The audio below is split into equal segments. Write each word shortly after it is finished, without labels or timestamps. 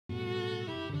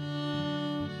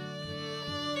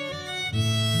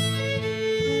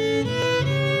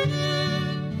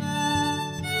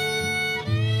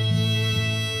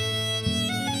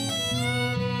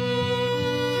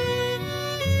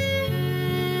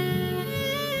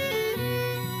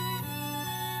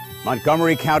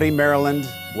Montgomery County, Maryland,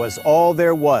 was all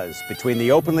there was between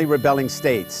the openly rebelling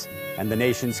states and the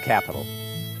nation's capital.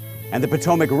 And the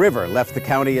Potomac River left the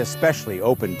county especially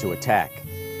open to attack.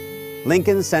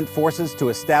 Lincoln sent forces to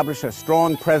establish a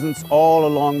strong presence all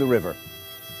along the river.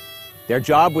 Their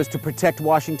job was to protect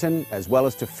Washington as well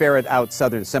as to ferret out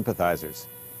Southern sympathizers.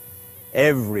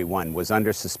 Everyone was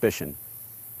under suspicion.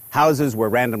 Houses were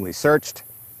randomly searched,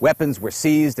 weapons were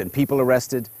seized and people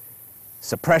arrested.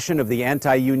 Suppression of the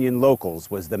anti-Union locals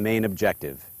was the main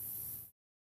objective.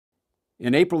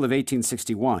 In April of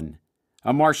 1861,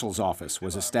 a marshal's office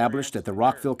was established at the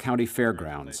Rockville County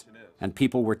Fairgrounds, and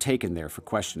people were taken there for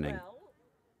questioning.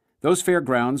 Those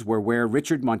fairgrounds were where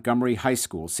Richard Montgomery High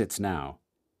School sits now.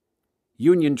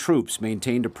 Union troops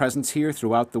maintained a presence here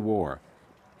throughout the war,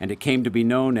 and it came to be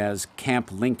known as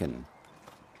Camp Lincoln.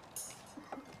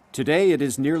 Today, it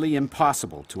is nearly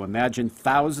impossible to imagine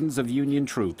thousands of Union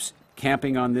troops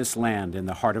camping on this land in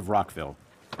the heart of Rockville.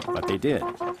 But they did,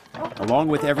 along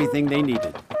with everything they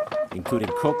needed, including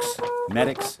cooks,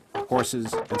 medics,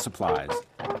 horses, and supplies.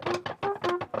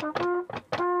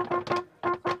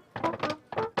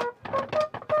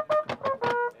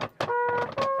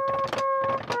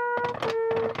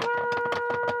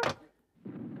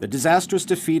 The disastrous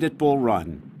defeat at Bull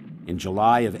Run in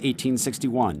July of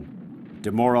 1861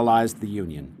 demoralized the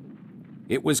Union.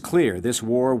 It was clear this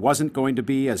war wasn't going to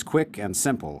be as quick and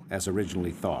simple as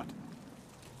originally thought.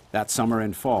 That summer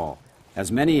and fall,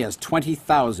 as many as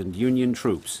 20,000 Union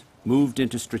troops moved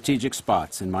into strategic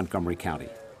spots in Montgomery County.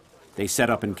 They set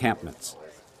up encampments.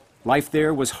 Life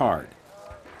there was hard.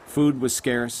 Food was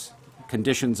scarce,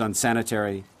 conditions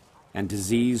unsanitary, and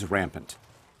disease rampant.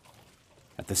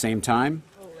 At the same time,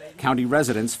 county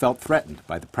residents felt threatened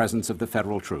by the presence of the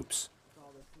federal troops.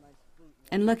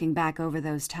 In looking back over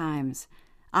those times,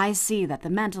 I see that the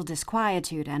mental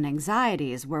disquietude and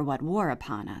anxieties were what wore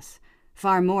upon us,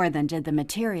 far more than did the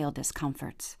material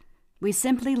discomforts. We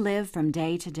simply lived from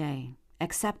day to day,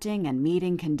 accepting and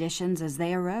meeting conditions as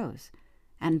they arose,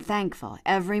 and thankful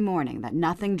every morning that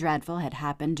nothing dreadful had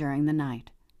happened during the night.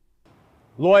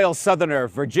 Loyal Southerner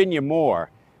Virginia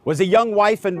Moore was a young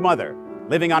wife and mother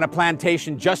living on a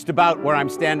plantation just about where I'm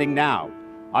standing now,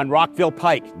 on Rockville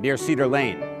Pike near Cedar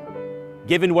Lane.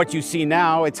 Given what you see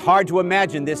now, it's hard to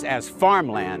imagine this as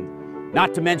farmland,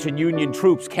 not to mention Union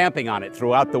troops camping on it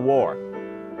throughout the war.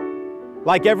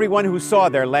 Like everyone who saw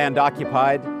their land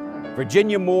occupied,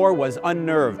 Virginia Moore was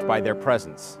unnerved by their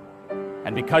presence.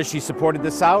 And because she supported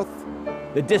the South,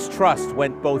 the distrust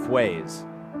went both ways.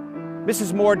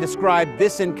 Mrs. Moore described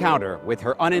this encounter with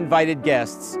her uninvited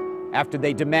guests after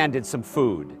they demanded some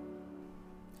food.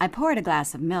 I poured a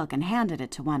glass of milk and handed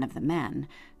it to one of the men,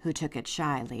 who took it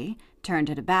shyly, turned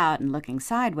it about, and looking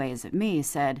sideways at me,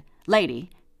 said, "Lady,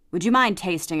 would you mind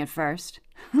tasting it first?"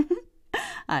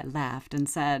 I laughed and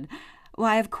said,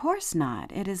 "Why, of course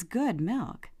not. It is good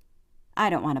milk. I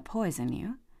don't want to poison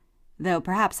you, though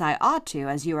perhaps I ought to,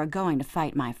 as you are going to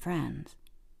fight my friends."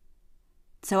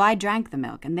 So I drank the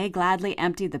milk, and they gladly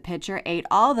emptied the pitcher, ate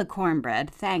all the cornbread,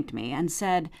 thanked me, and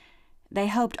said they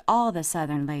hoped all the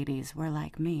Southern ladies were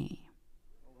like me.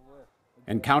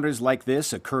 Encounters like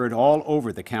this occurred all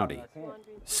over the county,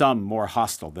 some more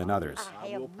hostile than others.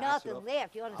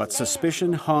 But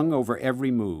suspicion hung over every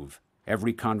move,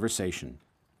 every conversation.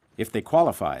 If they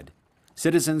qualified,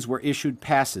 citizens were issued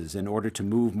passes in order to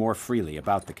move more freely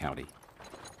about the county.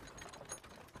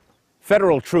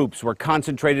 Federal troops were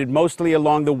concentrated mostly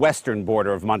along the western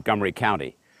border of Montgomery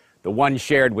County, the one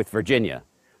shared with Virginia,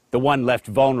 the one left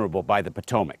vulnerable by the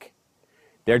Potomac.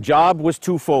 Their job was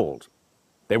twofold.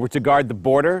 They were to guard the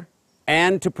border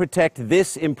and to protect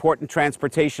this important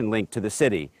transportation link to the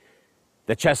city,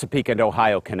 the Chesapeake and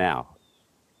Ohio Canal.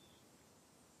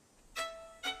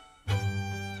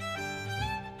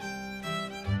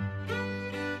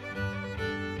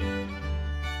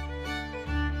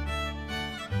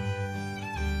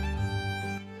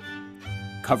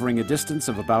 Covering a distance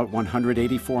of about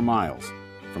 184 miles,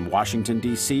 from Washington,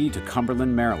 D.C. to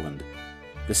Cumberland, Maryland,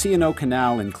 the C&O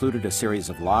Canal included a series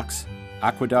of locks,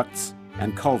 aqueducts,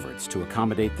 and culverts to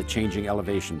accommodate the changing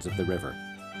elevations of the river.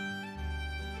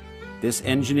 This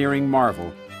engineering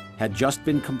marvel had just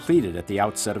been completed at the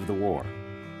outset of the war.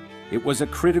 It was a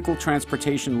critical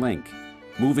transportation link,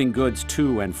 moving goods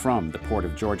to and from the port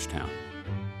of Georgetown.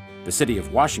 The city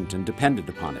of Washington depended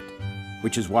upon it,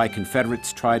 which is why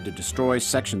Confederates tried to destroy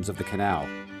sections of the canal,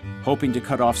 hoping to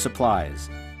cut off supplies.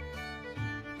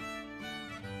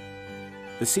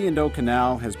 The C&O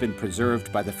Canal has been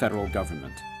preserved by the federal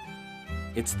government.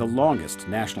 It's the longest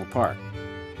national park,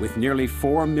 with nearly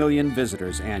 4 million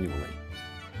visitors annually.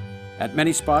 At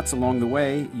many spots along the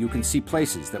way, you can see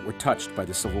places that were touched by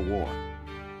the Civil War.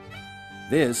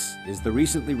 This is the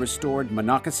recently restored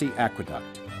Monocacy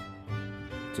Aqueduct.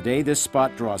 Today, this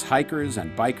spot draws hikers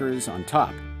and bikers on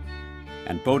top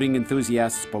and boating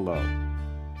enthusiasts below.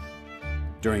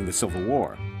 During the Civil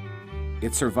War,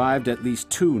 it survived at least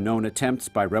 2 known attempts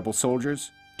by rebel soldiers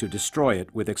to destroy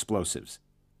it with explosives.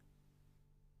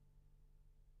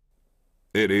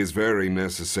 It is very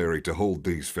necessary to hold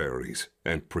these ferries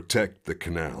and protect the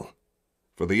canal,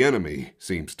 for the enemy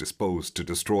seems disposed to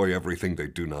destroy everything they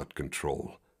do not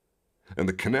control. And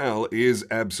the canal is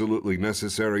absolutely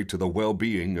necessary to the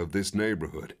well-being of this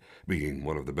neighborhood, being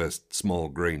one of the best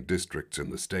small-grain districts in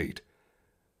the state.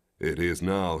 It is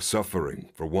now suffering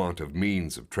for want of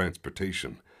means of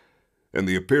transportation, and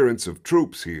the appearance of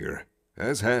troops here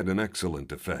has had an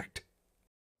excellent effect.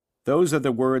 Those are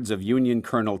the words of Union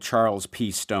Colonel Charles P.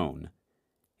 Stone.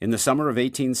 In the summer of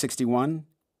 1861,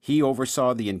 he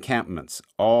oversaw the encampments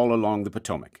all along the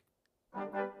Potomac.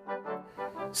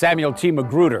 Samuel T.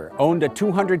 Magruder owned a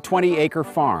 220-acre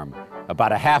farm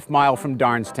about a half-mile from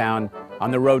Darnestown on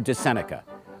the road to Seneca,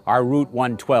 our Route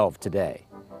 112 today.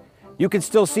 You can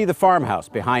still see the farmhouse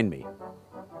behind me.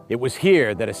 It was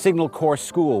here that a Signal Corps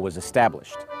school was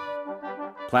established.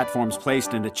 Platforms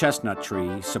placed in a chestnut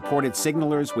tree supported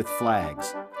signalers with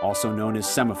flags, also known as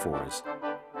semaphores.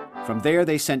 From there,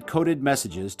 they sent coded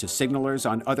messages to signalers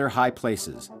on other high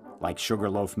places, like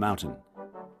Sugarloaf Mountain.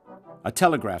 A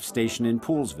telegraph station in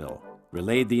Poolesville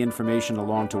relayed the information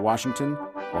along to Washington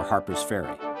or Harper's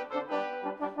Ferry.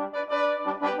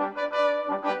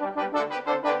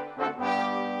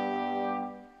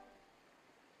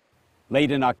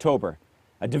 Late in October,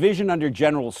 a division under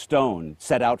General Stone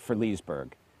set out for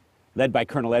Leesburg. Led by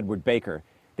Colonel Edward Baker,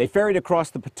 they ferried across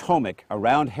the Potomac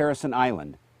around Harrison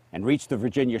Island and reached the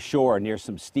Virginia shore near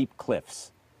some steep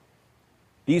cliffs.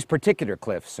 These particular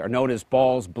cliffs are known as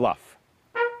Ball's Bluff.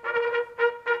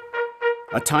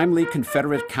 A timely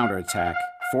Confederate counterattack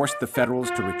forced the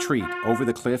Federals to retreat over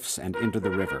the cliffs and into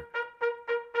the river.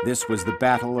 This was the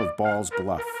Battle of Ball's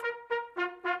Bluff.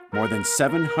 More than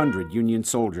 700 Union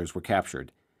soldiers were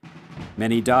captured.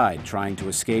 Many died trying to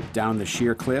escape down the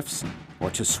sheer cliffs or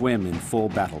to swim in full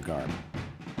battle garb.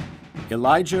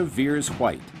 Elijah Veers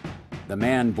White, the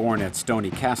man born at Stony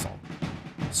Castle,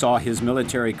 saw his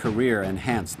military career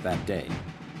enhanced that day.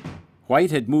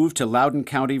 White had moved to Loudoun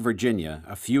County, Virginia,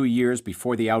 a few years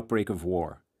before the outbreak of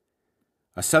war.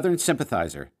 A Southern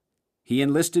sympathizer, he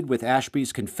enlisted with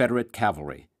Ashby's Confederate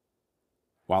cavalry.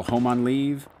 While home on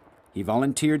leave, he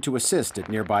volunteered to assist at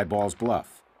nearby Ball's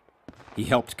Bluff. He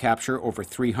helped capture over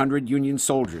 300 Union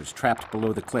soldiers trapped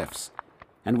below the cliffs,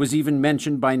 and was even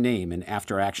mentioned by name in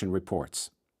after-action reports.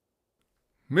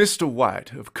 Mr.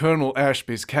 White of Colonel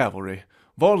Ashby's cavalry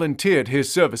volunteered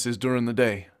his services during the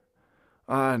day.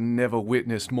 I never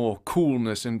witnessed more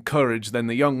coolness and courage than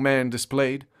the young man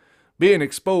displayed. Being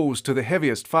exposed to the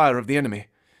heaviest fire of the enemy,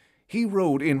 he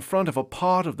rode in front of a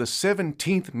part of the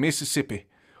 17th Mississippi,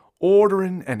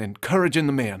 ordering and encouraging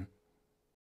the men.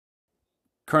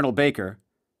 Colonel Baker,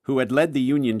 who had led the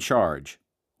Union charge,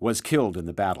 was killed in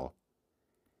the battle.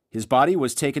 His body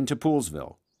was taken to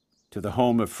Poolesville, to the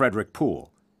home of Frederick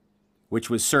Poole, which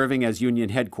was serving as Union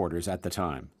headquarters at the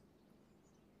time.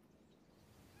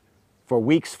 For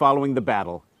weeks following the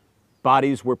battle,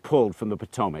 bodies were pulled from the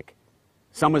Potomac,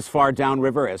 some as far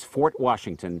downriver as Fort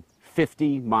Washington,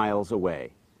 50 miles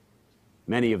away.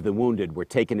 Many of the wounded were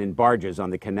taken in barges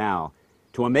on the canal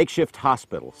to a makeshift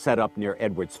hospital set up near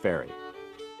Edwards Ferry.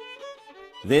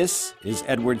 This is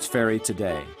Edwards Ferry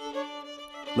today.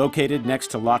 Located next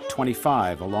to Lock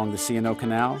 25 along the C&O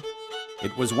Canal,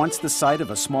 it was once the site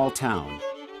of a small town.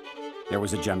 There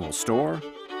was a general store,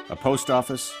 a post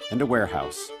office, and a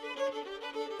warehouse.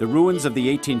 The ruins of the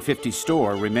 1850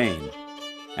 store remain,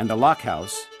 and the Lock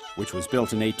House, which was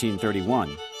built in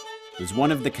 1831, is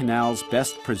one of the canal's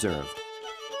best preserved.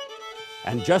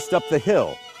 And just up the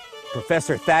hill,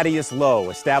 Professor Thaddeus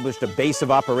Lowe established a base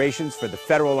of operations for the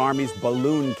Federal Army's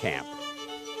balloon camp.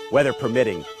 Weather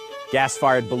permitting,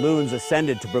 gas-fired balloons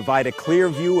ascended to provide a clear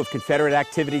view of Confederate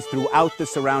activities throughout the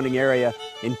surrounding area,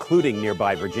 including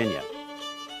nearby Virginia.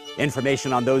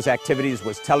 Information on those activities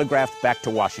was telegraphed back to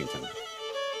Washington.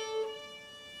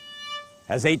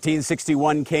 As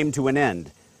 1861 came to an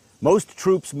end, most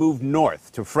troops moved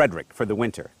north to Frederick for the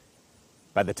winter.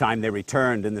 By the time they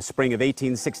returned in the spring of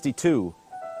 1862,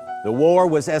 the war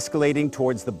was escalating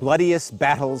towards the bloodiest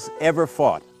battles ever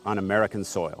fought on American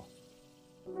soil.